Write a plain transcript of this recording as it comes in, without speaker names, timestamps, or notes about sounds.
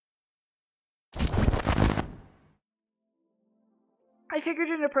I figured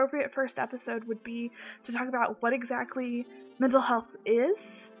an appropriate first episode would be to talk about what exactly mental health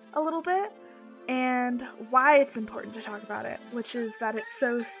is a little bit and why it's important to talk about it, which is that it's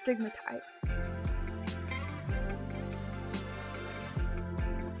so stigmatized.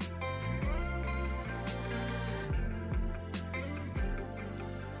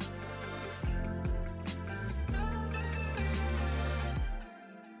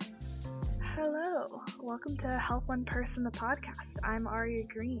 Hello, welcome to Help One Person, the podcast. I'm Aria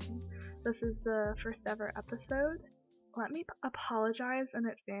Green. This is the first ever episode. Let me apologize in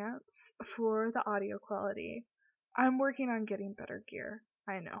advance for the audio quality. I'm working on getting better gear.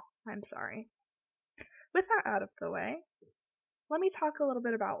 I know, I'm sorry. With that out of the way, let me talk a little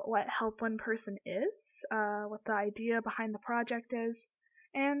bit about what Help One Person is, what the idea behind the project is,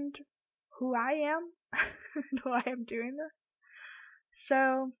 and who I am and why I'm doing this.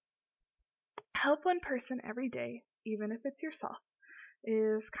 So, help one person every day, even if it's yourself,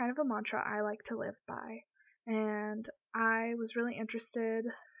 is kind of a mantra I like to live by. And I was really interested,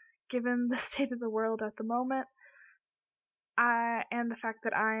 given the state of the world at the moment, and the fact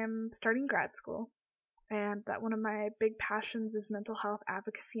that I am starting grad school, and that one of my big passions is mental health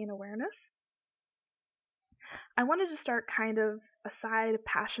advocacy and awareness. I wanted to start kind of a side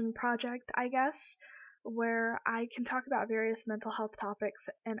passion project, I guess, where I can talk about various mental health topics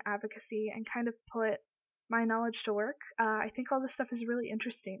and advocacy and kind of put my knowledge to work. I think all this stuff is really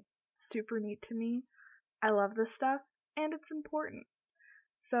interesting, super neat to me. I love this stuff, and it's important.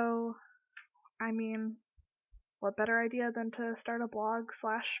 So, I mean, what better idea than to start a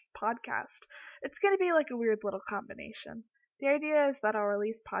blog/podcast? It's going to be like a weird little combination. The idea is that I'll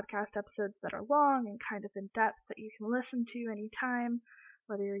release podcast episodes that are long and kind of in depth that you can listen to anytime,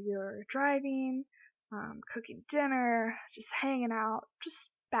 whether you're driving, cooking dinner, just hanging out,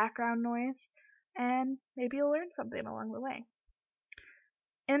 just background noise, and maybe you'll learn something along the way.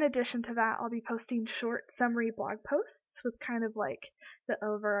 In addition to that, I'll be posting short summary blog posts with kind of like the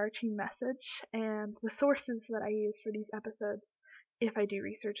overarching message and the sources that I use for these episodes if I do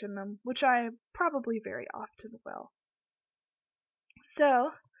research in them, which I probably very often will.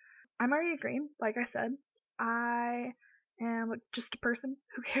 So, I'm Aria Green, like I said. I am just a person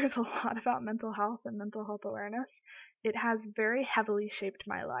who cares a lot about mental health and mental health awareness. It has very heavily shaped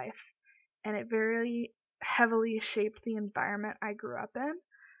my life, and it very heavily shaped the environment I grew up in.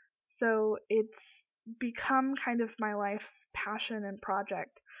 So it's become kind of my life's passion and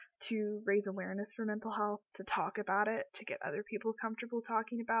project to raise awareness for mental health, to talk about it, to get other people comfortable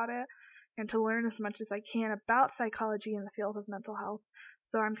talking about it, and to learn as much as I can about psychology in the field of mental health.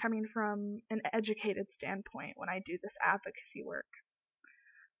 So I'm coming from an educated standpoint when I do this advocacy work.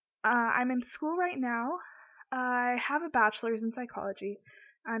 I'm in school right now. I have a bachelor's in psychology.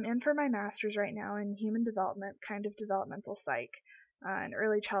 I'm in for my master's right now in human development, kind of developmental psych, and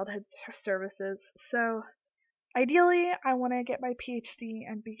early childhood services. So ideally, I want to get my PhD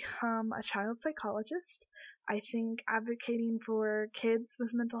and become a child psychologist. I think advocating for kids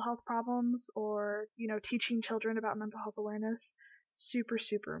with mental health problems or, teaching children about mental health awareness, super,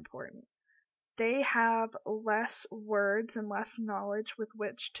 super important. They have less words and less knowledge with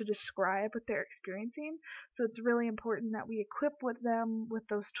which to describe what they're experiencing, so it's really important that we equip them with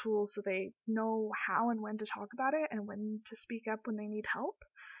those tools so they know how and when to talk about it and when to speak up when they need help.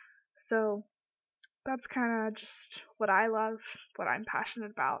 So that's kind of just what I love, what I'm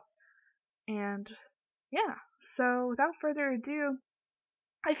passionate about. And yeah, so without further ado,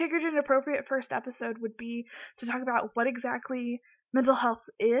 I figured an appropriate first episode would be to talk about what exactly mental health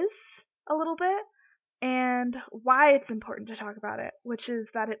is a little bit and why it's important to talk about it, which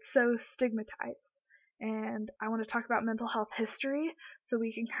is that it's so stigmatized. And I want to talk about mental health history so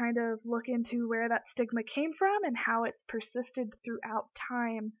we can kind of look into where that stigma came from and how it's persisted throughout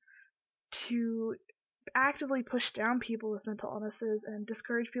time to actively push down people with mental illnesses and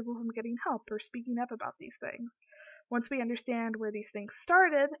discourage people from getting help or speaking up about these things. Once we understand where these things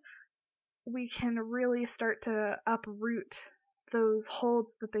started, we can really start to uproot those holds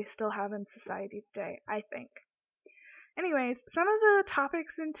that they still have in society today, I think. Anyways, some of the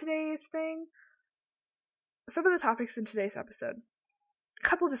topics in today's episode. A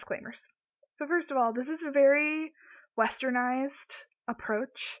couple disclaimers. So first of all, this is a very westernized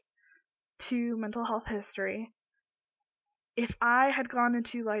approach to mental health history. If I had gone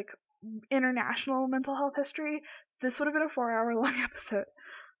into like international mental health history, this would have been a 4-hour long episode.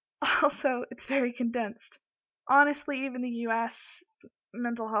 Also, it's very condensed. Honestly, even the US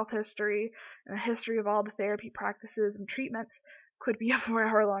mental health history and the history of all the therapy practices and treatments could be a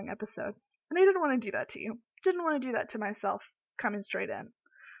 4-hour long episode. And I didn't want to do that to you. Didn't want to do that to myself coming straight in.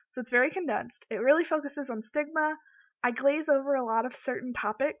 So it's very condensed. It really focuses on stigma I glaze over a lot of certain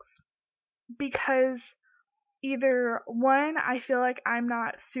topics because either one, I feel like I'm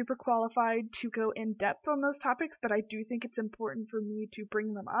not super qualified to go in depth on those topics, but I do think it's important for me to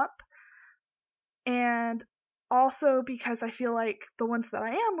bring them up. And also because I feel like the ones that I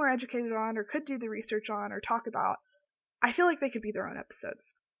am more educated on or could do the research on or talk about, I feel like they could be their own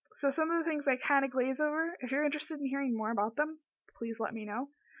episodes. So some of the things I kind of glaze over, if you're interested in hearing more about them, please let me know.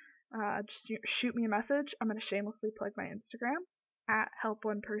 Just shoot me a message. I'm going to shamelessly plug my Instagram at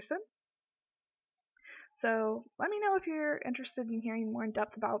helponeperson. So let me know if you're interested in hearing more in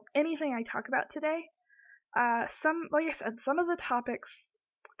depth about anything I talk about today. Like I said, some of the topics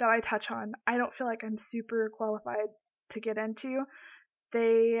that I touch on, I don't feel like I'm super qualified to get into.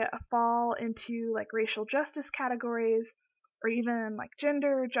 They fall into like racial justice categories, or even like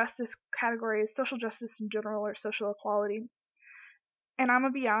gender justice categories, social justice in general, or social equality. And I'm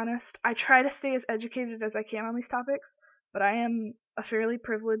gonna be honest, I try to stay as educated as I can on these topics, but I am a fairly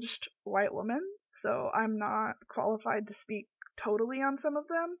privileged white woman, so I'm not qualified to speak totally on some of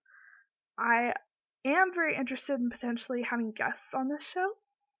them. I am very interested in potentially having guests on this show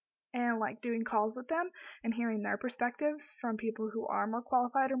and like doing calls with them and hearing their perspectives from people who are more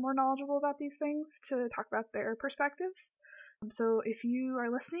qualified or more knowledgeable about these things to talk about their perspectives. So if you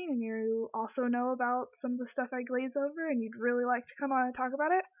are listening and you also know about some of the stuff I glaze over and you'd really like to come on and talk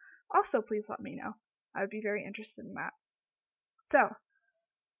about it, also please let me know. I would be very interested in that. So,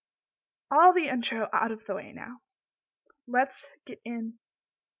 all the intro out of the way now. Let's get into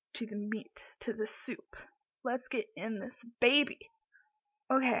the meat, to the soup. Let's get in this baby.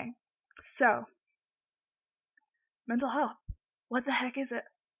 Okay, so, mental health. What the heck is it?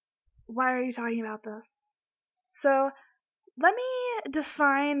 Why are you talking about this? So, let me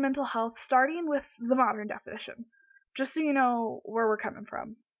define mental health starting with the modern definition, just so you know where we're coming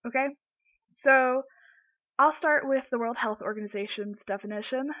from, okay? So, I'll start with the World Health Organization's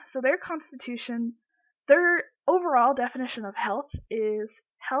definition. So, their overall definition of health is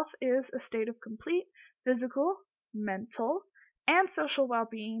a state of complete physical, mental, and social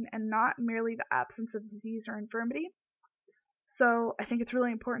well-being, and not merely the absence of disease or infirmity. So I think it's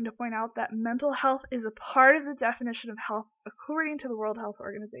really important to point out that mental health is a part of the definition of health according to the World Health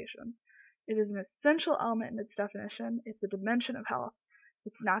Organization. It is an essential element in its definition. It's a dimension of health.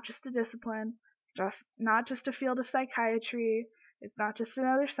 It's not just a discipline. It's not just a field of psychiatry. It's not just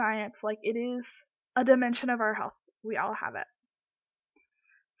another science. Like, it is a dimension of our health. We all have it.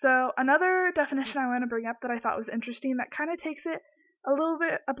 So another definition I want to bring up that I thought was interesting that kind of takes it a little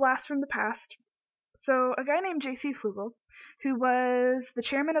bit a blast from the past. So a guy named J.C. Flugel, who was the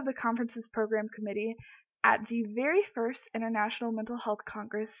chairman of the conference's program committee at the very first International Mental Health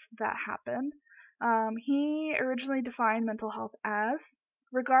Congress that happened, he originally defined mental health as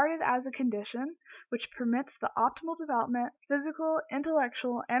regarded as a condition which permits the optimal development, physical,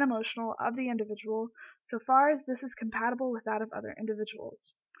 intellectual, and emotional of the individual so far as this is compatible with that of other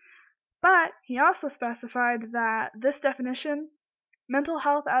individuals. But he also specified that this definition, mental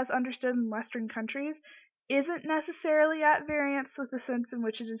health as understood in Western countries, isn't necessarily at variance with the sense in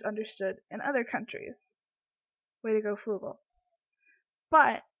which it is understood in other countries. Way to go, Flugel.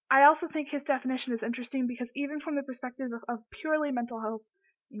 But I also think his definition is interesting because even from the perspective of purely mental health,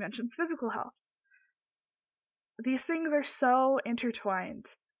 he mentions physical health. These things are so intertwined.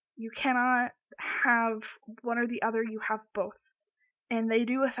 You cannot have one or the other, you have both. And they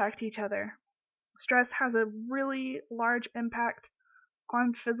do affect each other. Stress has a really large impact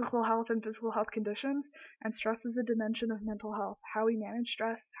on physical health and physical health conditions, and stress is a dimension of mental health. How we manage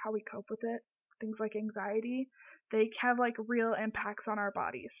stress, how we cope with it, things like anxiety, they have like real impacts on our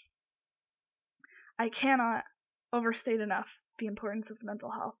bodies. I cannot overstate enough the importance of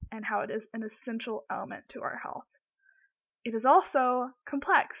mental health and how it is an essential element to our health. It is also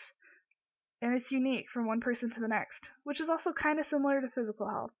complex, and it's unique from one person to the next, which is also kind of similar to physical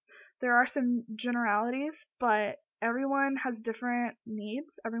health. There are some generalities, but everyone has different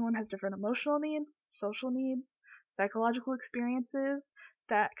needs. Everyone has different emotional needs, social needs, psychological experiences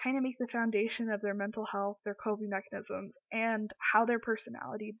that kind of make the foundation of their mental health, their coping mechanisms, and how their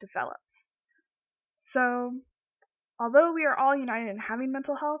personality develops. So, although we are all united in having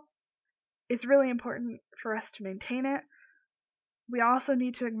mental health, it's really important for us to maintain it. We also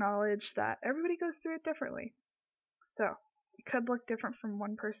need to acknowledge that everybody goes through it differently. So, it could look different from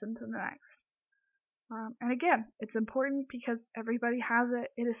one person to the next. And again, it's important because everybody has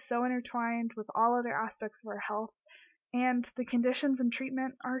it. It is so intertwined with all other aspects of our health, and the conditions and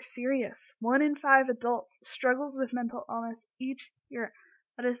treatment are serious. 1 in 5 adults struggles with mental illness each year.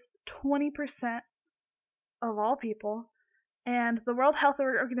 That is 20% of all people. And the World Health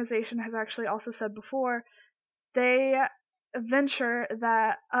Organization has actually also said before they venture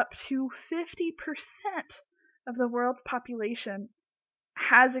that up to 50% of the world's population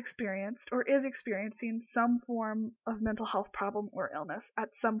has experienced or is experiencing some form of mental health problem or illness at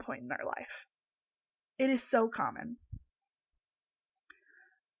some point in their life. It is so common.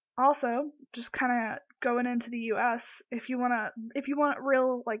 Also, just kind of going into the US, if you want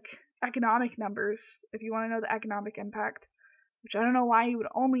real like economic numbers, if you want to know the economic impact, which I don't know why you would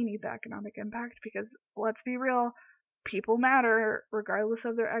only need the economic impact, because let's be real, people matter regardless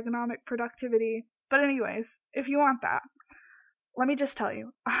of their economic productivity. But anyways, if you want that, let me just tell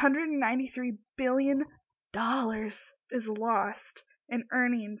you, $193 billion is lost in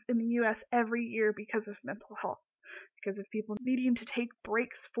earnings in the US every year because of mental health, because of people needing to take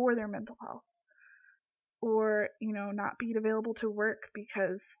breaks for their mental health, or, not being available to work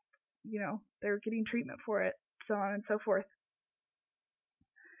because, they're getting treatment for it, so on and so forth.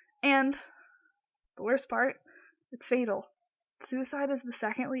 And the worst part, it's fatal. Suicide is the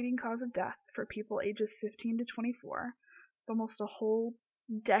second leading cause of death for people ages 15 to 24. It's almost a whole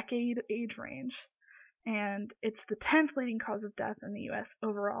decade age range. And it's the 10th leading cause of death in the US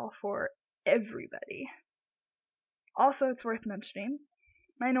overall for everybody. Also, it's worth mentioning,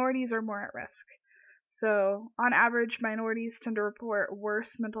 minorities are more at risk. So, on average, minorities tend to report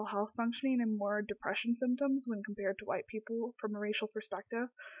worse mental health functioning and more depression symptoms when compared to white people from a racial perspective,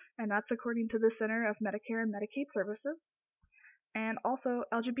 and that's according to the Center of Medicare and Medicaid Services. And also,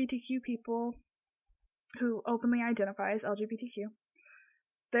 LGBTQ people who openly identify as LGBTQ,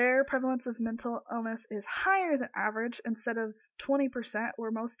 their prevalence of mental illness is higher than average. Instead of 20%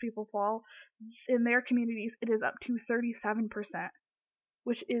 where most people fall, in their communities it is up to 37%.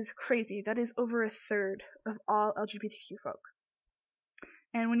 Which is crazy. That is over a third of all LGBTQ folk.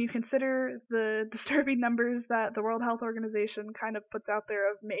 And when you consider the disturbing numbers that the World Health Organization kind of puts out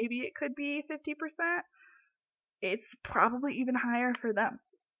there of maybe it could be 50%, it's probably even higher for them.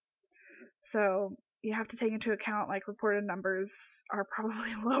 So you have to take into account like reported numbers are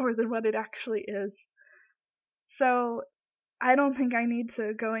probably lower than what it actually is. So I don't think I need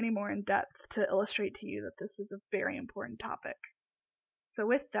to go any more in depth to illustrate to you that this is a very important topic. So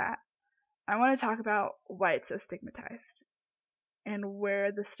with that, I want to talk about why it's so stigmatized and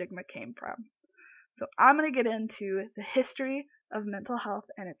where the stigma came from. So I'm going to get into the history of mental health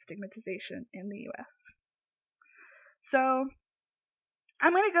and its stigmatization in the US. So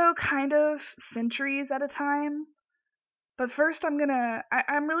I'm going to go kind of centuries at a time, but first I'm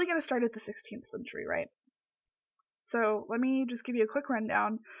really going to start at the 16th century, right? So let me just give you a quick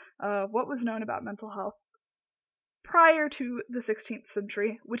rundown of what was known about mental health prior to the 16th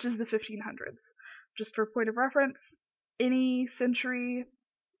century, which is the 1500s. Just for point of reference, any century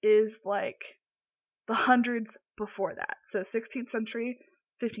is like the hundreds before that. So 16th century,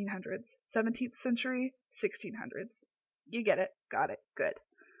 1500s, 17th century, 1600s. You get it, got it, good.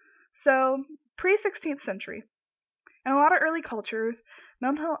 So pre-16th century, in a lot of early cultures,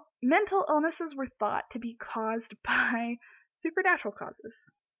 mental illnesses were thought to be caused by supernatural causes.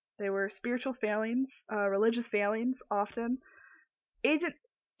 They were spiritual failings, religious failings often.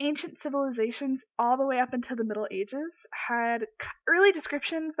 Ancient civilizations all the way up into the Middle Ages had early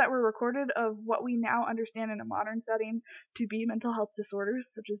descriptions that were recorded of what we now understand in a modern setting to be mental health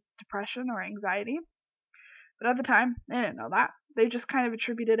disorders such as depression or anxiety. But at the time, they didn't know that. They just kind of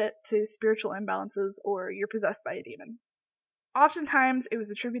attributed it to spiritual imbalances or you're possessed by a demon. Oftentimes, it was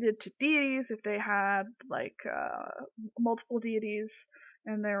attributed to deities if they had multiple deities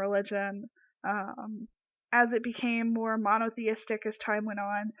in their religion. As it became more monotheistic as time went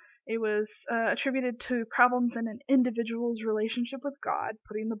on, it was attributed to problems in an individual's relationship with God,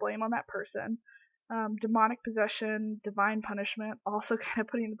 putting the blame on that person. Demonic possession, divine punishment, also kind of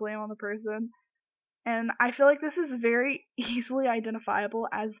putting the blame on the person. And I feel like this is very easily identifiable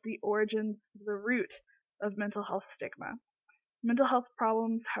as the root of mental health stigma. Mental health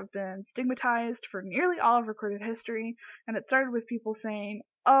problems have been stigmatized for nearly all of recorded history, and it started with people saying,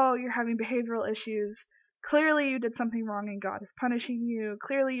 oh, you're having behavioral issues. Clearly you did something wrong and God is punishing you.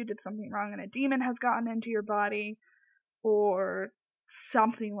 Clearly you did something wrong and a demon has gotten into your body, or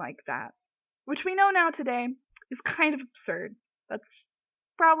something like that. Which we know now today is kind of absurd. That's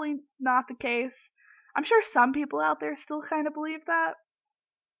probably not the case. I'm sure some people out there still kind of believe that.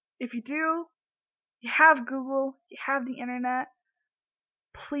 If you do, you have Google, you have the internet,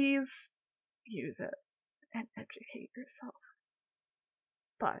 please use it and educate yourself.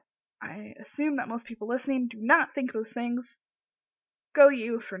 But I assume that most people listening do not think those things. Go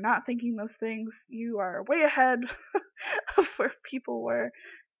you for not thinking those things. You are way ahead of where people were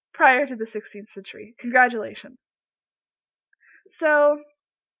prior to the 16th century. Congratulations. So,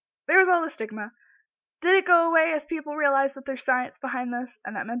 there was all the stigma. Did it go away as people realized that there's science behind this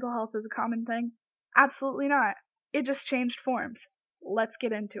and that mental health is a common thing? Absolutely not. It just changed forms. Let's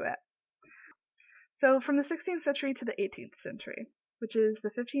get into it. So from the 16th century to the 18th century, which is the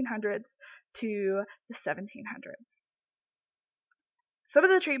 1500s to the 1700s. Some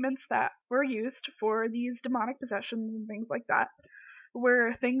of the treatments that were used for these demonic possessions and things like that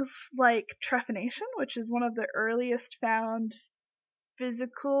were things like trephination, which is one of the earliest found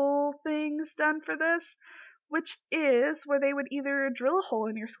physical things done for this, which is where they would either drill a hole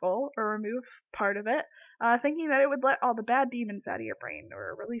in your skull or remove part of it, thinking that it would let all the bad demons out of your brain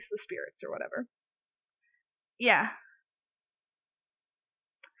or release the spirits or whatever. Yeah,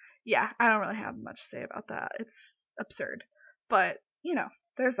 I don't really have much to say about that. It's absurd. But,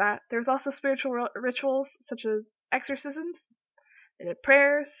 there's that. There's also spiritual rituals such as exorcisms. They did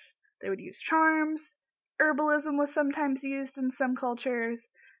prayers. They would use charms. Herbalism was sometimes used in some cultures.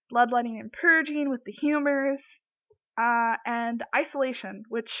 Bloodletting and purging with the humors. And isolation,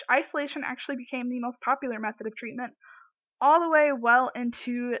 which isolation actually became the most popular method of treatment all the way well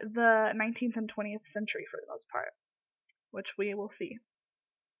into the 19th and 20th century for the most part, which we will see.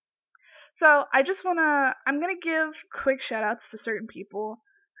 So I'm going to give quick shout outs to certain people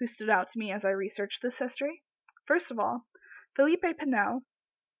who stood out to me as I researched this history. First of all, Philippe Pinel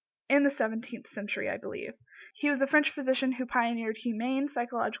in the 17th century, I believe. He was a French physician who pioneered humane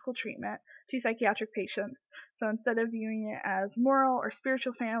psychological treatment to psychiatric patients. So instead of viewing it as moral or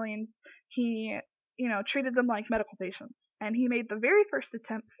spiritual failings, he, treated them like medical patients. And he made the very first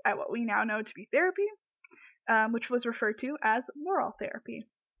attempts at what we now know to be therapy, which was referred to as moral therapy.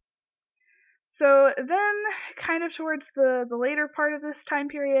 So then, kind of towards the later part of this time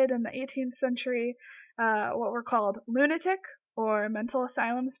period in the 18th century, what were called lunatic or mental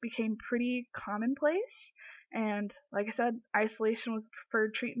asylums became pretty commonplace. And like I said, isolation was the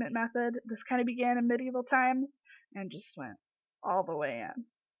preferred treatment method. This kind of began in medieval times and just went all the way in.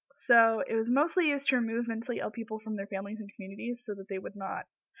 So it was mostly used to remove mentally ill people from their families and communities so that they would not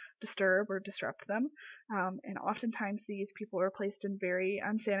disturb or disrupt them. And oftentimes these people were placed in very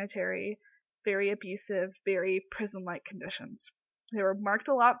unsanitary, very abusive, very prison-like conditions. They were marked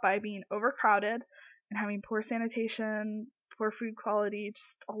a lot by being overcrowded and having poor sanitation, poor food quality,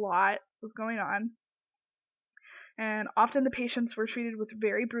 just a lot was going on. And often the patients were treated with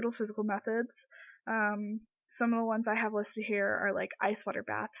very brutal physical methods. Some of the ones I have listed here are like ice water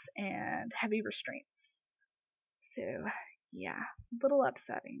baths and heavy restraints. So, yeah, a little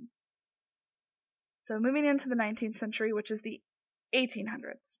upsetting. So moving into the 19th century, which is the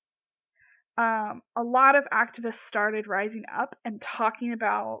 1800s. A lot of activists started rising up and talking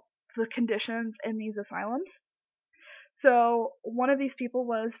about the conditions in these asylums. So one of these people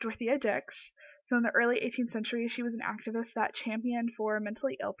was Dorothea Dix. So in the early 18th century, she was an activist that championed for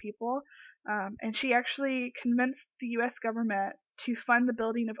mentally ill people, and she actually convinced the U.S. government to fund the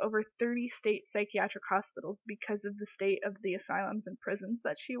building of over 30 state psychiatric hospitals because of the state of the asylums and prisons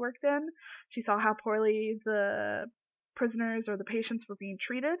that she worked in. She saw how poorly the prisoners or the patients were being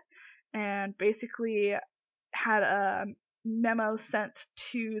treated, and basically had a memo sent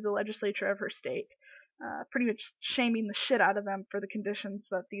to the legislature of her state, pretty much shaming the shit out of them for the conditions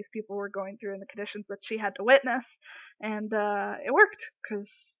that these people were going through and the conditions that she had to witness. And it worked,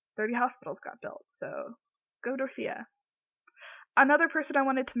 because 30 hospitals got built. So go Dorothea. Another person I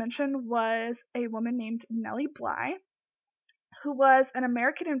wanted to mention was a woman named Nellie Bly, who was an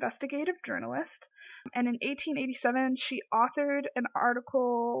American investigative journalist. And in 1887, she authored an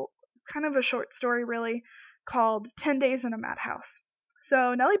article, kind of a short story really, called 10 Days in a Madhouse.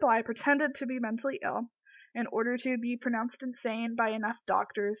 So Nellie Bly pretended to be mentally ill in order to be pronounced insane by enough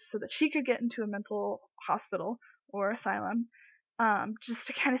doctors so that she could get into a mental hospital or asylum, just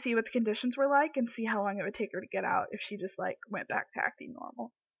to kind of see what the conditions were like and see how long it would take her to get out if she just went back to acting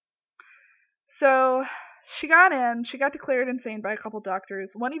normal. So she got in, she got declared insane by a couple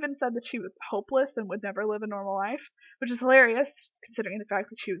doctors. One even said that she was hopeless and would never live a normal life, which is hilarious considering the fact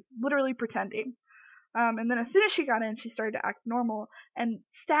that she was literally pretending. And then as soon as she got in, she started to act normal, and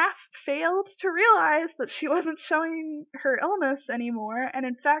staff failed to realize that she wasn't showing her illness anymore, and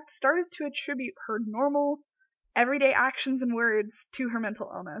in fact started to attribute her normal, everyday actions and words to her mental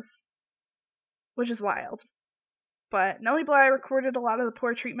illness, which is wild. But Nellie Bly recorded a lot of the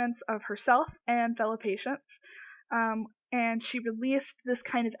poor treatments of herself and fellow patients, and she released this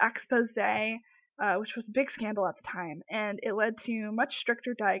kind of expose, which was a big scandal at the time, and it led to much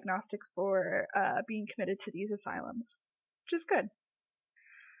stricter diagnostics for being committed to these asylums, which is good.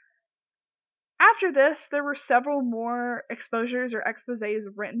 After this, there were several more exposures or exposés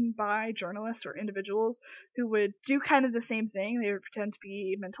written by journalists or individuals who would do kind of the same thing. They would pretend to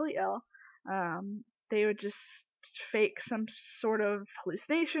be mentally ill, they would just fake some sort of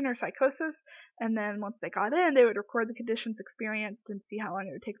hallucination or psychosis, and then once they got in, they would record the conditions experienced and see how long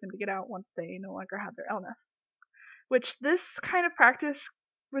it would take them to get out once they no longer had their illness. Which this kind of practice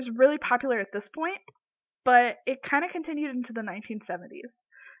was really popular at this point, but it kind of continued into the 1970s.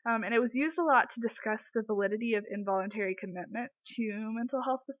 And it was used a lot to discuss the validity of involuntary commitment to mental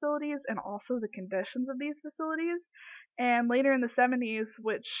health facilities and also the conditions of these facilities. And later in the 70s,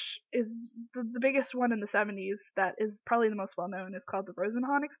 which is the biggest one in the 70s that is probably the most well known, is called the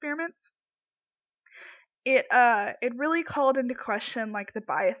Rosenhan experiments. It really called into question like the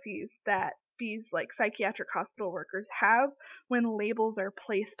biases that these like psychiatric hospital workers have when labels are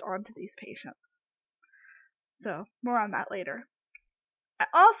placed onto these patients. So more on that later. I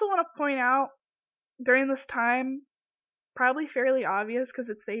also want to point out, during this time, probably fairly obvious because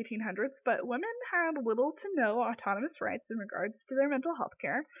it's the 1800s, but women had little to no autonomous rights in regards to their mental health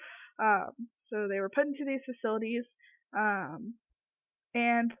care. So they were put into these facilities,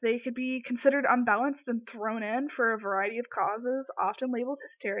 and they could be considered unbalanced and thrown in for a variety of causes, often labeled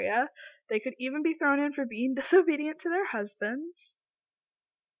hysteria. They could even be thrown in for being disobedient to their husbands.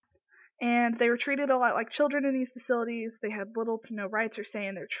 And they were treated a lot like children in these facilities. They had little to no rights or say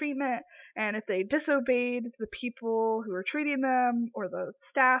in their treatment, and if they disobeyed the people who were treating them or the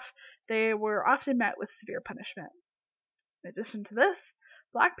staff, they were often met with severe punishment. In addition to this,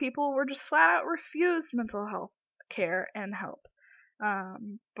 Black people were just flat out refused mental health care and help,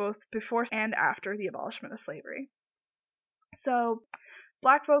 both before and after the abolishment of slavery. So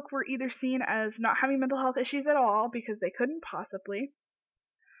Black folk were either seen as not having mental health issues at all because they couldn't possibly,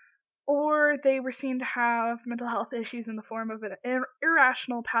 or they were seen to have mental health issues in the form of an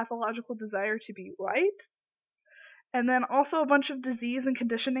irrational pathological desire to be white. And then also a bunch of disease and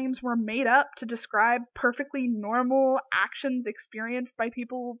condition names were made up to describe perfectly normal actions experienced by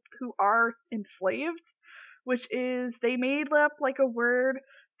people who are enslaved, which is they made up like a word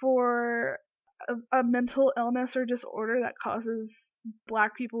for a mental illness or disorder that causes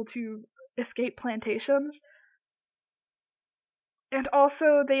Black people to escape plantations. And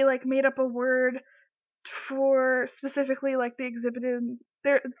also they like made up a word for specifically like the exhibited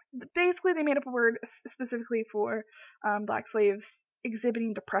there. Basically they made up a word specifically for Black slaves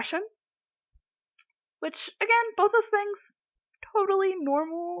exhibiting depression, which again, both those things totally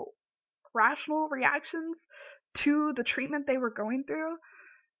normal, rational reactions to the treatment they were going through.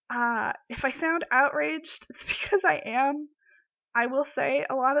 If I sound outraged, it's because I am. I will say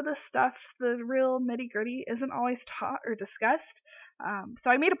a lot of this stuff, the real nitty-gritty, isn't always taught or discussed. So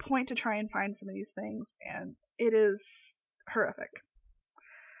I made a point to try and find some of these things, and it is horrific.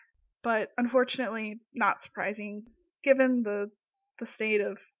 But unfortunately, not surprising, given the state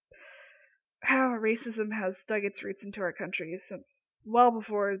of how racism has dug its roots into our country since well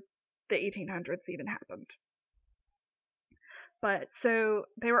before the 1800s even happened. But so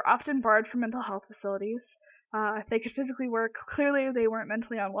they were often barred from mental health facilities. If they could physically work, clearly they weren't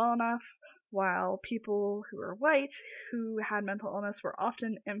mentally unwell enough, while people who were white who had mental illness were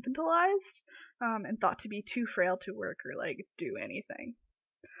often infantilized and thought to be too frail to work or like do anything.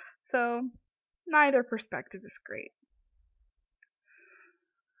 So neither perspective is great.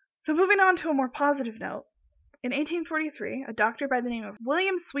 So moving on to a more positive note, in 1843, a doctor by the name of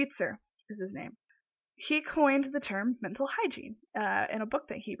William Sweetser is his name. He coined the term mental hygiene in a book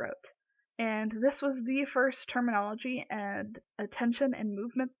that he wrote. And this was the first terminology and attention and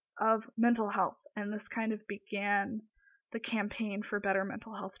movement of mental health. And this kind of began the campaign for better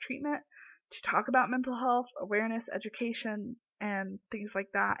mental health treatment, to talk about mental health, awareness, education, and things like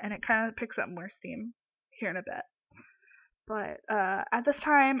that. And it kind of picks up more steam here in a bit. But at this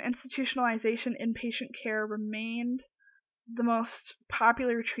time, institutionalization inpatient care remained the most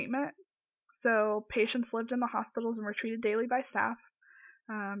popular treatment. So patients lived in the hospitals and were treated daily by staff.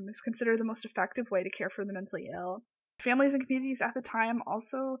 It's considered the most effective way to care for the mentally ill. Families and communities at the time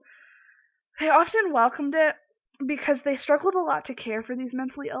also, they often welcomed it because they struggled a lot to care for these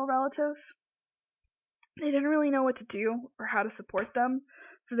mentally ill relatives. They didn't really know what to do or how to support them,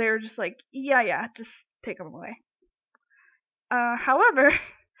 so they were just like, yeah, just take them away. However,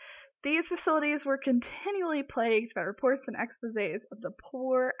 these facilities were continually plagued by reports and exposés of the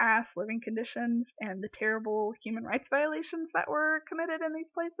poor-ass living conditions and the terrible human rights violations that were committed in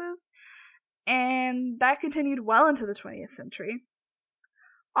these places, and that continued well into the 20th century.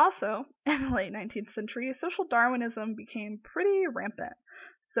 Also, in the late 19th century, social Darwinism became pretty rampant,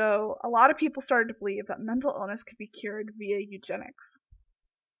 so a lot of people started to believe that mental illness could be cured via eugenics.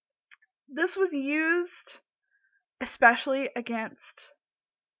 This was used especially against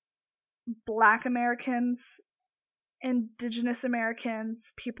Black Americans, Indigenous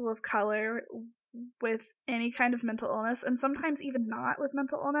Americans, people of color, with any kind of mental illness, and sometimes even not with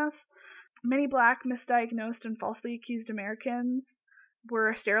mental illness. Many Black, misdiagnosed, and falsely accused Americans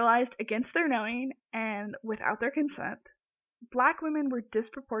were sterilized against their knowing and without their consent. Black women were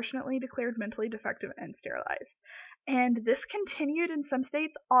disproportionately declared mentally defective and sterilized. And this continued in some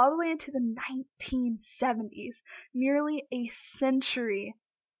states all the way into the 1970s, nearly a century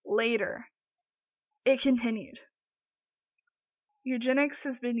later. It continued. Eugenics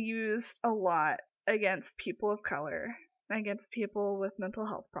has been used a lot against people of color, against people with mental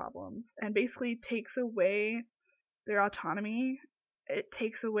health problems, and basically takes away their autonomy. It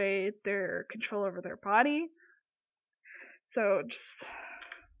takes away their control over their body. So I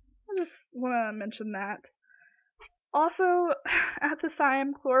just want to mention that. Also, at this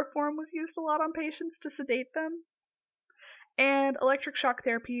time, chloroform was used a lot on patients to sedate them, and electric shock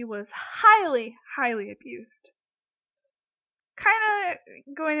therapy was highly, highly abused. Kind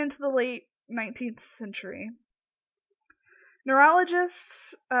of going into the late 19th century.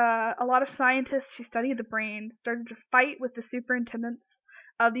 Neurologists, a lot of scientists who studied the brain, started to fight with the superintendents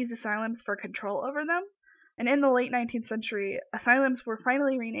of these asylums for control over them. And in the late 19th century, asylums were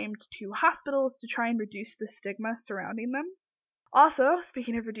finally renamed to hospitals to try and reduce the stigma surrounding them. Also,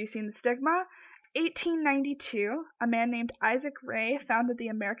 speaking of reducing the stigma, 1892, a man named Isaac Ray founded the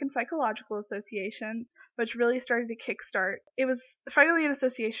American Psychological Association, which really started to kickstart. It was finally an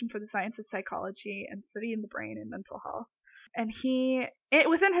association for the science of psychology and studying the brain and mental health. And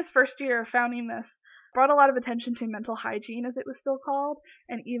within his first year of founding this, brought a lot of attention to mental hygiene, as it was still called,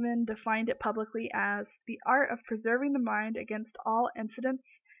 and even defined it publicly as the art of preserving the mind against all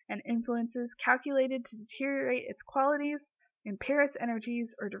incidents and influences calculated to deteriorate its qualities, impair its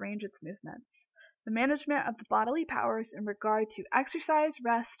energies, or derange its movements. The management of the bodily powers in regard to exercise,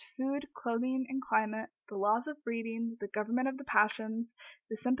 rest, food, clothing, and climate, the laws of breeding, the government of the passions,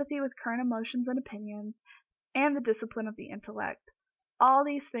 the sympathy with current emotions and opinions, and the discipline of the intellect. All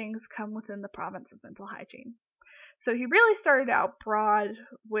these things come within the province of mental hygiene. So he really started out broad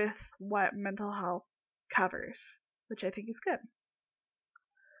with what mental health covers, which I think is good.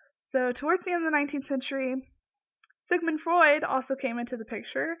 So towards the end of the 19th century, Sigmund Freud also came into the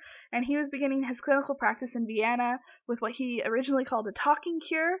picture, and he was beginning his clinical practice in Vienna with what he originally called a talking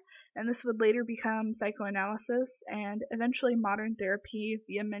cure, and this would later become psychoanalysis and eventually modern therapy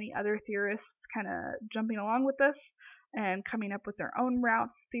via many other theorists kind of jumping along with this and coming up with their own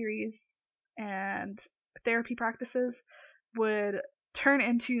routes, theories, and therapy practices would turn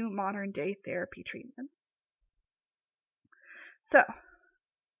into modern day therapy treatments. So,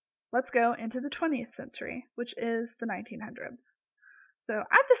 let's go into the 20th century, which is the 1900s. So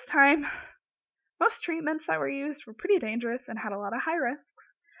at this time, most treatments that were used were pretty dangerous and had a lot of high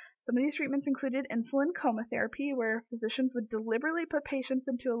risks. Some of these treatments included insulin coma therapy, where physicians would deliberately put patients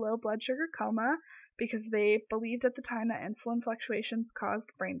into a low blood sugar coma because they believed at the time that insulin fluctuations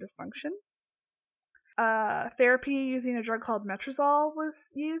caused brain dysfunction. Therapy using a drug called metrazole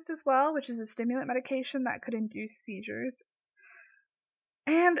was used as well, which is a stimulant medication that could induce seizures.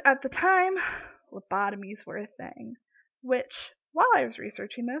 And at the time, lobotomies were a thing, which, while I was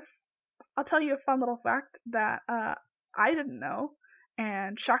researching this, I'll tell you a fun little fact that I didn't know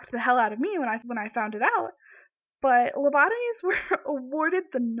and shocked the hell out of me when I found it out. But lobotomies were awarded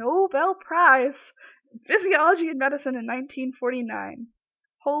the Nobel Prize in Physiology and Medicine in 1949.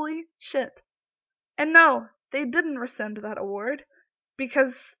 Holy shit. And no, they didn't rescind that award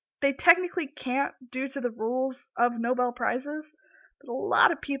because they technically can't due to the rules of Nobel Prizes. But a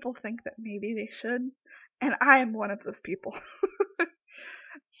lot of people think that maybe they should, and I am one of those people.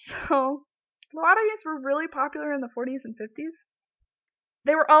 So, lobotomies were really popular in the 40s and 50s.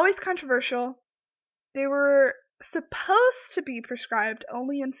 They were always controversial. They were supposed to be prescribed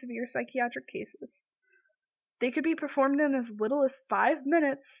only in severe psychiatric cases. They could be performed in as little as 5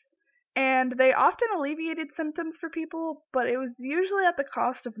 minutes, and they often alleviated symptoms for people, but it was usually at the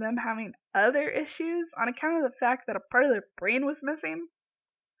cost of them having other issues on account of the fact that a part of their brain was missing.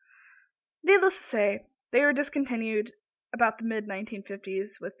 Needless to say, they were discontinued about the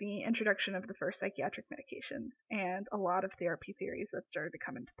mid-1950s with the introduction of the first psychiatric medications and a lot of therapy theories that started to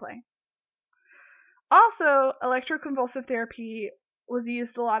come into play. Also, electroconvulsive therapy was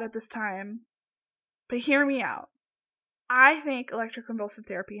used a lot at this time, but hear me out. I think electroconvulsive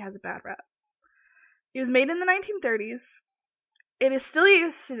therapy has a bad rep. It was made in the 1930s. It is still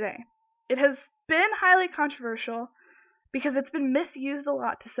used today. It has been highly controversial because it's been misused a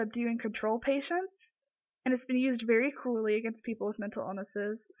lot to subdue and control patients, and it's been used very cruelly against people with mental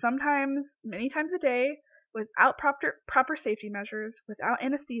illnesses, sometimes many times a day, without proper safety measures, without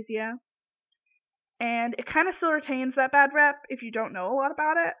anesthesia, and it kind of still retains that bad rep if you don't know a lot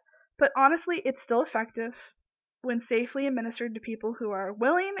about it, But honestly, it's still effective when safely administered to people who are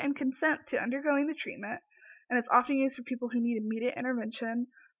willing and consent to undergoing the treatment, and it's often used for people who need immediate intervention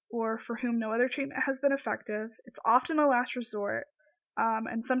or for whom no other treatment has been effective. It's often a last resort,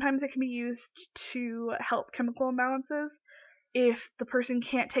 and sometimes it can be used to help chemical imbalances if the person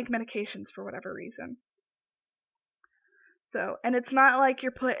can't take medications for whatever reason. So, and it's not like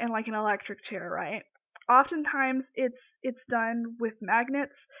you're put in like an electric chair, right? Oftentimes it's done with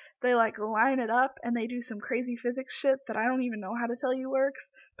magnets. They like line it up and they do some crazy physics shit that I don't even know how to tell you works,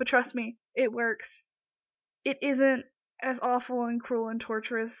 but trust me, it works. It isn't as awful and cruel and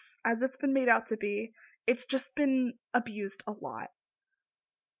torturous as it's been made out to be. It's just been abused a lot.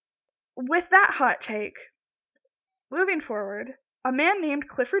 With that hot take, moving forward, a man named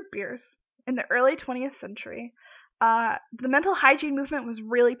Clifford Beers in the early 20th century, the mental hygiene movement was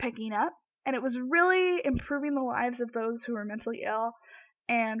really picking up, and it was really improving the lives of those who were mentally ill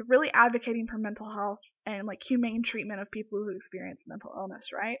and really advocating for mental health and like humane treatment of people who experience mental illness,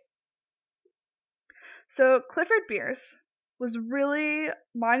 right? So Clifford Beers was really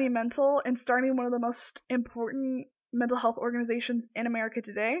monumental in starting one of the most important mental health organizations in America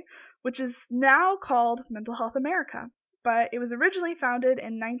today, which is now called Mental Health America. But it was originally founded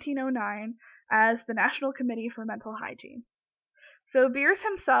in 1909 as the National Committee for Mental Hygiene. So Beers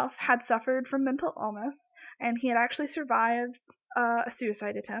himself had suffered from mental illness, and he had actually survived a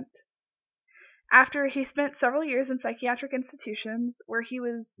suicide attempt. After he spent several years in psychiatric institutions where he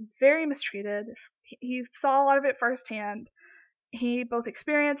was very mistreated, he saw a lot of it firsthand. He both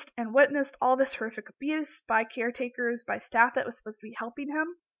experienced and witnessed all this horrific abuse by caretakers, by staff that was supposed to be helping him.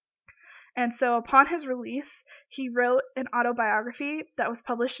 And so upon his release, he wrote an autobiography that was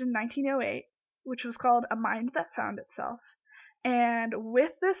published in 1908, which was called A Mind That Found Itself. And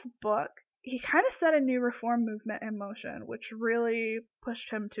with this book, he kind of set a new reform movement in motion, which really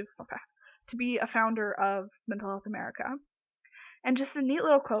pushed him to be a founder of Mental Health America. And just a neat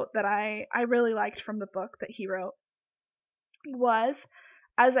little quote that I really liked from the book that he wrote was,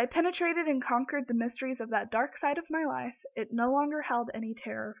 "As I penetrated and conquered the mysteries of that dark side of my life, it no longer held any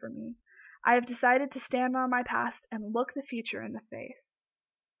terror for me. I have decided to stand on my past and look the future in the face."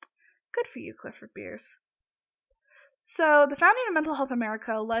 Good for you, Clifford Beers. So the founding of Mental Health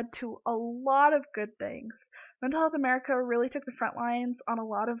America led to a lot of good things. Mental Health America really took the front lines on a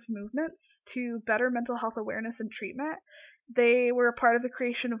lot of movements to better mental health awareness and treatment. They were a part of the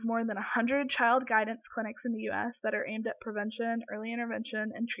creation of more than 100 child guidance clinics in the U.S. that are aimed at prevention, early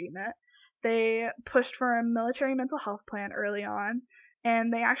intervention, and treatment. They pushed for a military mental health plan early on,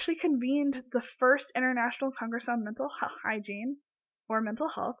 and they actually convened the first International Congress on Mental Hygiene, or mental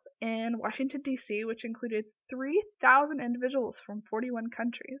health, in Washington, D.C., which included 3,000 individuals from 41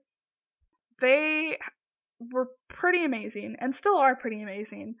 countries. They were pretty amazing, and still are pretty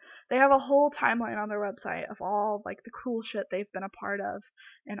amazing. They have a whole timeline on their website of all like the cool shit they've been a part of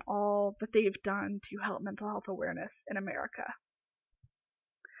and all that they've done to help mental health awareness in America.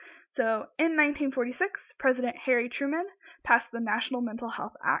 So in 1946, President Harry Truman passed the National Mental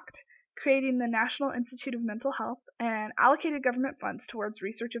Health Act, creating the National Institute of Mental Health, and allocated government funds towards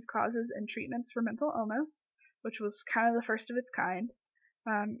research of causes and treatments for mental illness, which was kind of the first of its kind.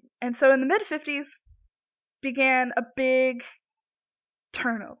 And so in the mid-50s began a big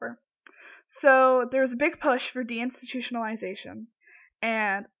turnover. So there was a big push for deinstitutionalization,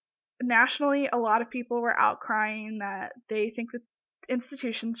 and nationally a lot of people were outcrying that they think that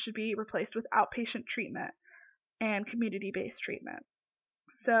institutions should be replaced with outpatient treatment and community-based treatment.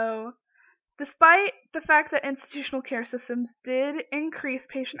 So despite the fact that institutional care systems did increase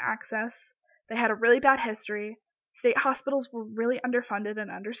patient access, they had a really bad history. State hospitals were really underfunded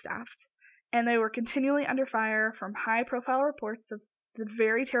and understaffed, and they were continually under fire from high-profile reports of the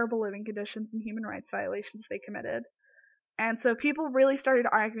very terrible living conditions and human rights violations they committed. And so people really started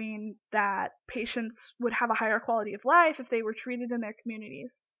arguing that patients would have a higher quality of life if they were treated in their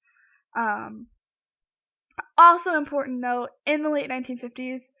communities. Also important note, in the late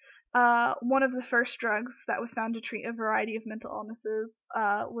 1950s, one of the first drugs that was found to treat a variety of mental illnesses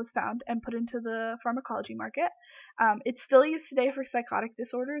was found and put into the pharmacology market. It's still used today for psychotic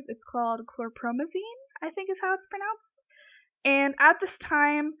disorders. It's called chlorpromazine, I think is how it's pronounced. And at this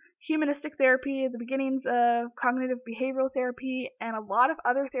time, humanistic therapy, the beginnings of cognitive behavioral therapy, and a lot of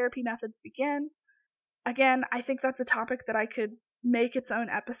other therapy methods began. Again, I think that's a topic that I could make its own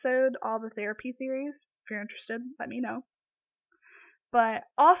episode, all the therapy theories. If you're interested, let me know. But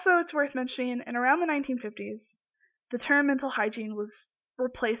also it's worth mentioning, in around the 1950s, the term mental hygiene was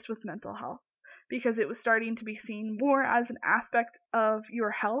replaced with mental health because it was starting to be seen more as an aspect of your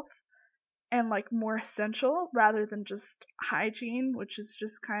health and like more essential rather than just hygiene, which is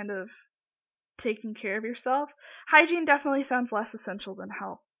just kind of taking care of yourself. Hygiene definitely sounds less essential than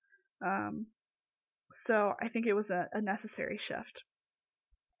health. So I think it was a necessary shift.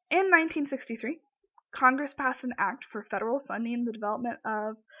 In 1963, Congress passed an act for federal funding the development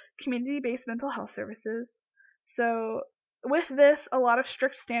of community-based mental health services. So with this, a lot of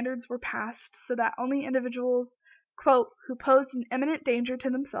strict standards were passed so that only individuals, quote, who posed an imminent danger to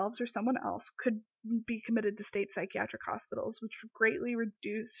themselves or someone else could be committed to state psychiatric hospitals, which greatly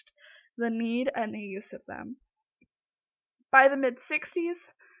reduced the need and the use of them. By the mid-60s,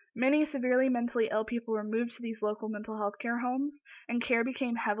 many severely mentally ill people were moved to these local mental health care homes, and care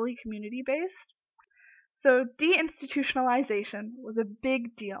became heavily community-based. So deinstitutionalization was a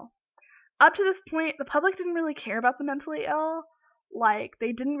big deal. Up to this point, the public didn't really care about the mentally ill. Like,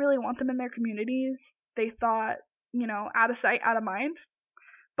 they didn't really want them in their communities. They thought, out of sight, out of mind.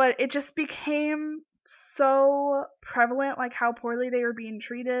 But it just became so prevalent, like how poorly they were being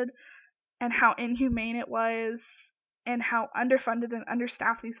treated and how inhumane it was and how underfunded and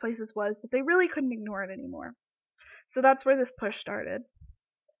understaffed these places was, that they really couldn't ignore it anymore. So that's where this push started.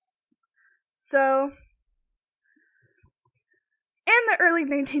 So in the early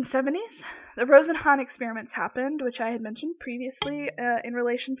 1970s, the Rosenhan experiments happened, which I had mentioned previously in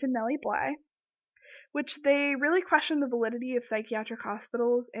relation to Nellie Bly, which they really questioned the validity of psychiatric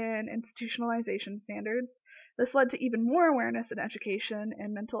hospitals and institutionalization standards. This led to even more awareness and education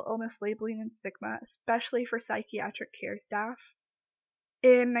in mental illness labeling and stigma, especially for psychiatric care staff.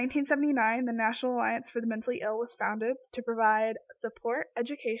 In 1979, the National Alliance for the Mentally Ill was founded to provide support,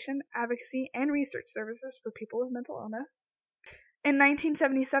 education, advocacy, and research services for people with mental illness. In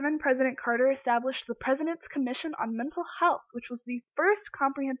 1977, President Carter established the President's Commission on Mental Health, which was the first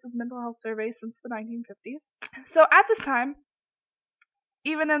comprehensive mental health survey since the 1950s. So at this time,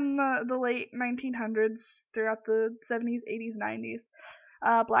 even in the late 1900s, throughout the 70s, 80s,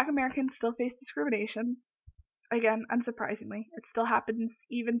 90s, Black Americans still faced discrimination. Again, unsurprisingly, it still happens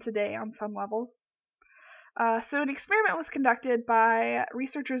even today on some levels. So an experiment was conducted by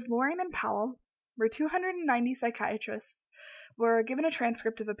researchers Loring and Powell, where 290 psychiatrists were given a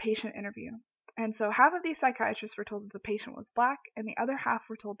transcript of a patient interview. And so half of these psychiatrists were told that the patient was black, and the other half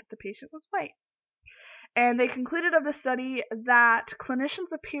were told that the patient was white. And they concluded of the study that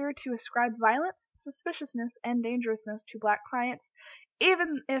clinicians appear to ascribe violence, suspiciousness, and dangerousness to black clients,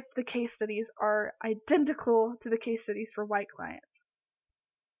 even if the case studies are identical to the case studies for white clients.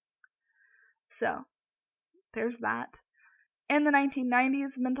 So, there's that. In the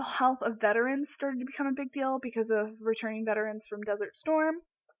 1990s, mental health of veterans started to become a big deal because of returning veterans from Desert Storm.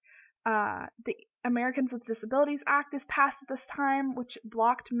 The Americans with Disabilities Act is passed at this time, which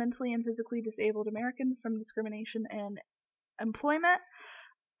blocked mentally and physically disabled Americans from discrimination in employment,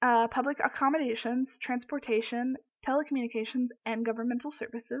 public accommodations, transportation, telecommunications, and governmental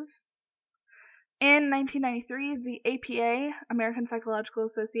services. In 1993, the APA, American Psychological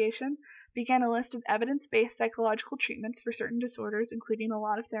Association, began a list of evidence-based psychological treatments for certain disorders, including a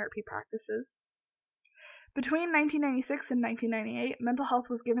lot of therapy practices. Between 1996 and 1998, mental health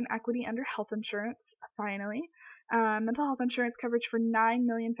was given equity under health insurance, finally. Mental health insurance coverage for 9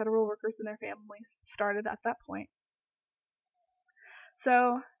 million federal workers and their families started at that point.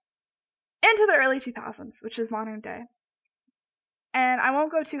 So, into the early 2000s, which is modern day. And I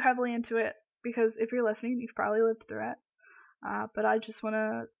won't go too heavily into it, because if you're listening, you've probably lived through it. But I just want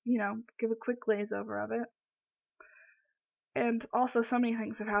to, give a quick glaze over of it. And also, so many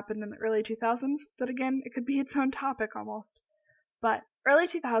things have happened in the early 2000s that, again, it could be its own topic almost. But early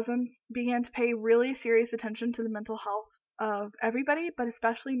 2000s began to pay really serious attention to the mental health of everybody, but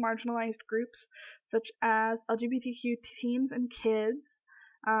especially marginalized groups such as LGBTQ teens and kids.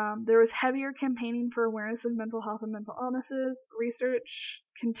 There was heavier campaigning for awareness of mental health and mental illnesses. Research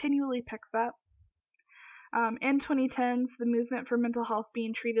continually picks up. In 2010s, the movement for mental health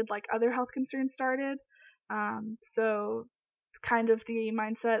being treated like other health concerns started. So kind of the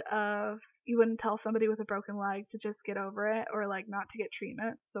mindset of you wouldn't tell somebody with a broken leg to just get over it or like not to get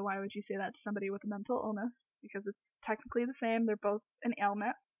treatment. So why would you say that to somebody with a mental illness? Because it's technically the same. They're both an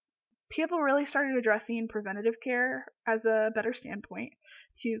ailment. People really started addressing preventative care as a better standpoint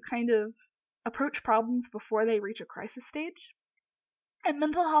to kind of approach problems before they reach a crisis stage. And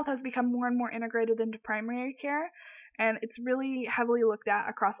mental health has become more and more integrated into primary care, and it's really heavily looked at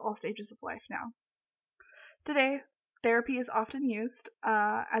across all stages of life now. Today, therapy is often used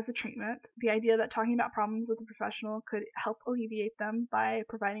as a treatment. The idea that talking about problems with a professional could help alleviate them by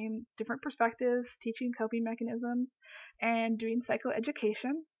providing different perspectives, teaching coping mechanisms, and doing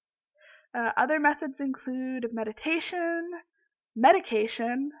psychoeducation. Other methods include meditation,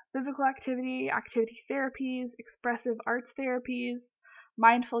 medication, physical activity, activity therapies, expressive arts therapies,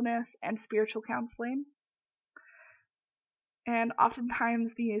 mindfulness, and spiritual counseling. And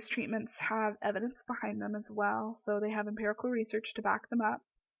oftentimes these treatments have evidence behind them as well, so they have empirical research to back them up.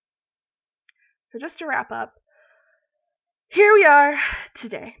 So just to wrap up, here we are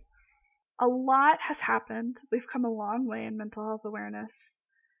today. A lot has happened. We've come a long way in mental health awareness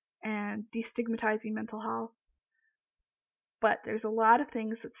and destigmatizing mental health. But there's a lot of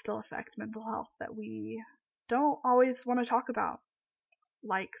things that still affect mental health that we don't always want to talk about,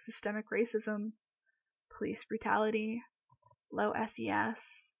 like systemic racism, police brutality, low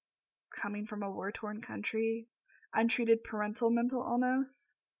SES, coming from a war-torn country, untreated parental mental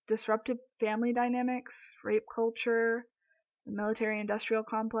illness, disruptive family dynamics, rape culture, the military-industrial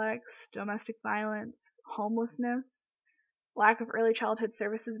complex, domestic violence, homelessness, lack of early childhood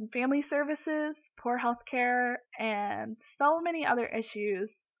services and family services, poor health care, and so many other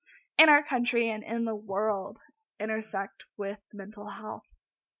issues in our country and in the world intersect with mental health.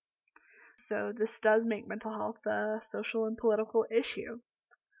 So this does make mental health a social and political issue.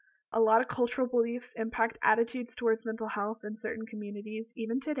 A lot of cultural beliefs impact attitudes towards mental health in certain communities,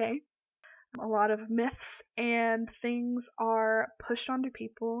 even today. A lot of myths and things are pushed onto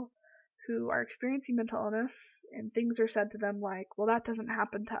people who are experiencing mental illness, and things are said to them like, well, that doesn't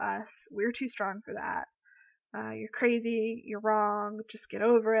happen to us. We're too strong for that. You're crazy. You're wrong. Just get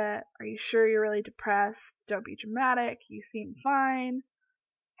over it. Are you sure you're really depressed? Don't be dramatic. You seem fine.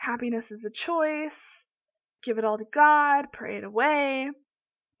 Happiness is a choice. Give it all to God. Pray it away.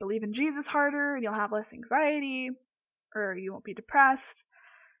 Believe in Jesus harder and you'll have less anxiety, or you won't be depressed.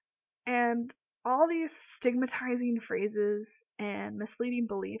 And all these stigmatizing phrases and misleading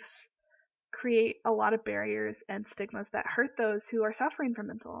beliefs create a lot of barriers and stigmas that hurt those who are suffering from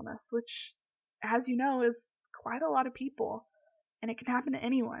mental illness, which, as you know, is quite a lot of people, and it can happen to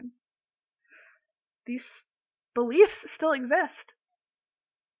anyone. These beliefs still exist.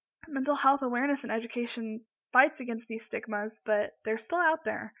 Mental health awareness and education fights against these stigmas, but they're still out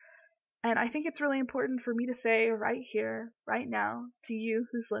there. And I think it's really important for me to say right here, right now, to you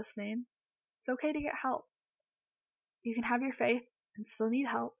who's listening, it's okay to get help. You can have your faith and still need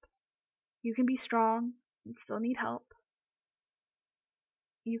help. You can be strong and still need help.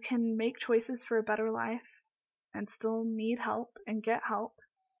 You can make choices for a better life and still need help and get help.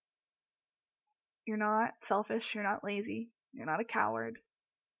 You're not selfish, you're not lazy, you're not a coward.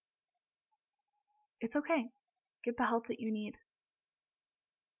 It's okay. Get the help that you need.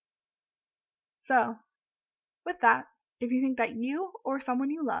 So, with that, if you think that you or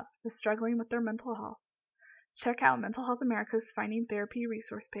someone you love is struggling with their mental health, check out Mental Health America's Finding Therapy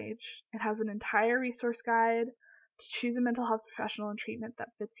resource page. It has an entire resource guide to choose a mental health professional and treatment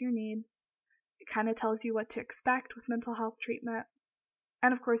that fits your needs. It kind of tells you what to expect with mental health treatment.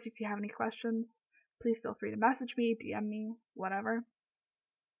 And of course, if you have any questions, please feel free to message me, DM me, whatever.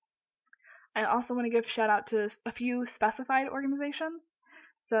 I also want to give a shout out to a few specified organizations.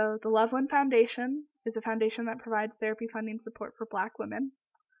 So the Loveland Foundation is a foundation that provides therapy funding support for Black women.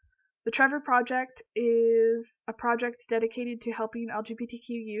 The Trevor Project is a project dedicated to helping LGBTQ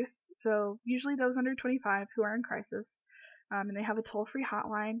youth, so usually those under 25 who are in crisis. And they have a toll-free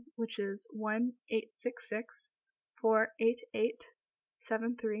hotline, which is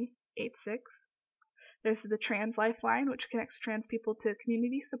 1-866-488-7386. There's the Trans Lifeline, which connects trans people to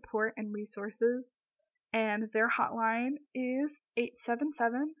community support and resources. And their hotline is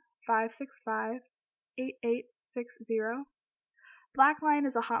 877-565-8860. Blackline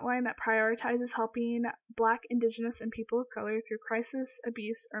is a hotline that prioritizes helping Black, Indigenous, and people of color through crisis,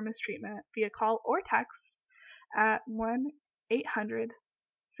 abuse, or mistreatment via call or text at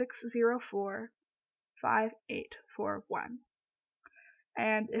 1-800-604-5841.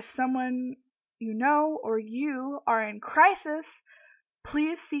 And if someone you know or you are in crisis,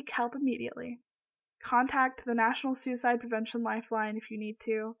 please seek help immediately. Contact the National Suicide Prevention Lifeline if you need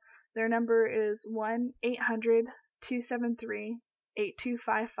to. Their number is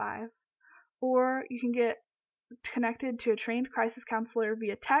 1-800-273-8255. Or you can get connected to a trained crisis counselor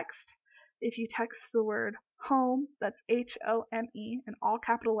via text. If you text the word HOME, that's HOME, in all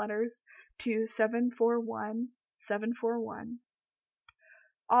capital letters, to 741-741.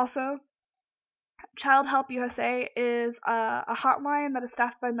 Also, Child Help USA is a hotline that is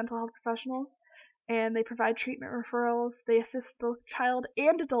staffed by mental health professionals, and they provide treatment referrals. They assist both child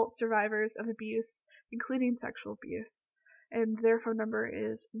and adult survivors of abuse, including sexual abuse. And their phone number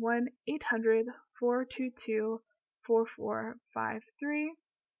is 1-800-422-4453.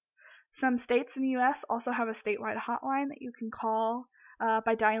 Some states in the U.S. also have a statewide hotline that you can call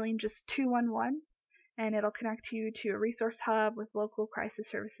by dialing just 211. and it'll connect you to a resource hub with local crisis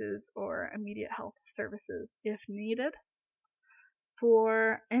services or immediate health services if needed.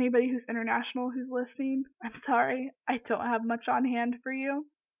 For anybody who's international who's listening, I'm sorry, I don't have much on hand for you,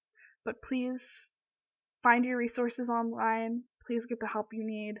 but please find your resources online. Please get the help you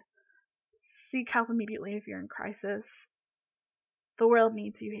need. Seek help immediately if you're in crisis. The world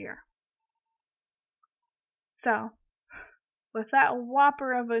needs you here. So, with that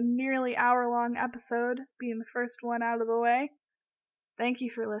whopper of a nearly hour-long episode being the first one out of the way, thank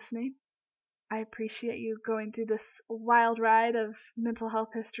you for listening. I appreciate you going through this wild ride of mental health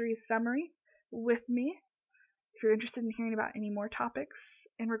history summary with me. If you're interested in hearing about any more topics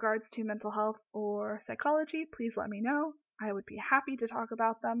in regards to mental health or psychology, please let me know. I would be happy to talk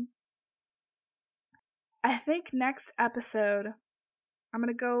about them. I think next episode, I'm going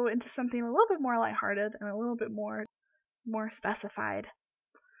to go into something a little bit more lighthearted and a little bit more specified.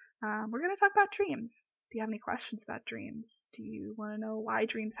 We're going to talk about dreams. Do you have any questions about dreams? Do you want to know why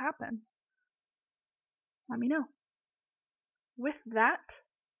dreams happen? Let me know. With that,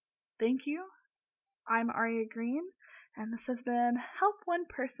 thank you. I'm Aria Green, and this has been Help One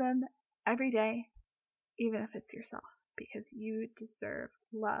Person Every Day, even if it's yourself, because you deserve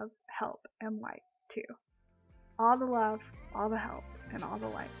love, help, and light too. All the love, all the help, and all the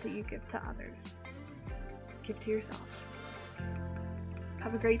light that you give to others, give to yourself.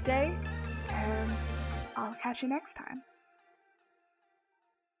 Have a great day, and I'll catch you next time.